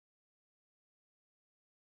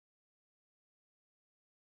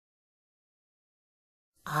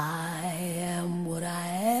I am what I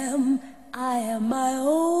am. I am my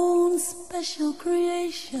own special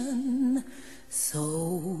creation.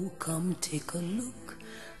 So come take a look.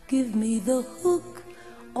 Give me the hook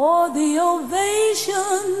or the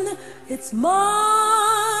ovation. It's my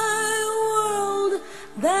world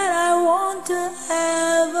that I want to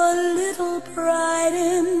have a little pride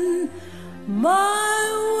in. My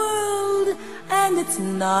world, and it's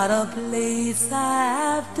not a place I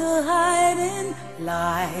have to hide in.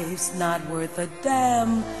 Life's not worth a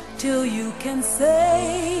damn till you can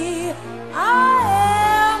say I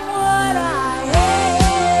am what I am.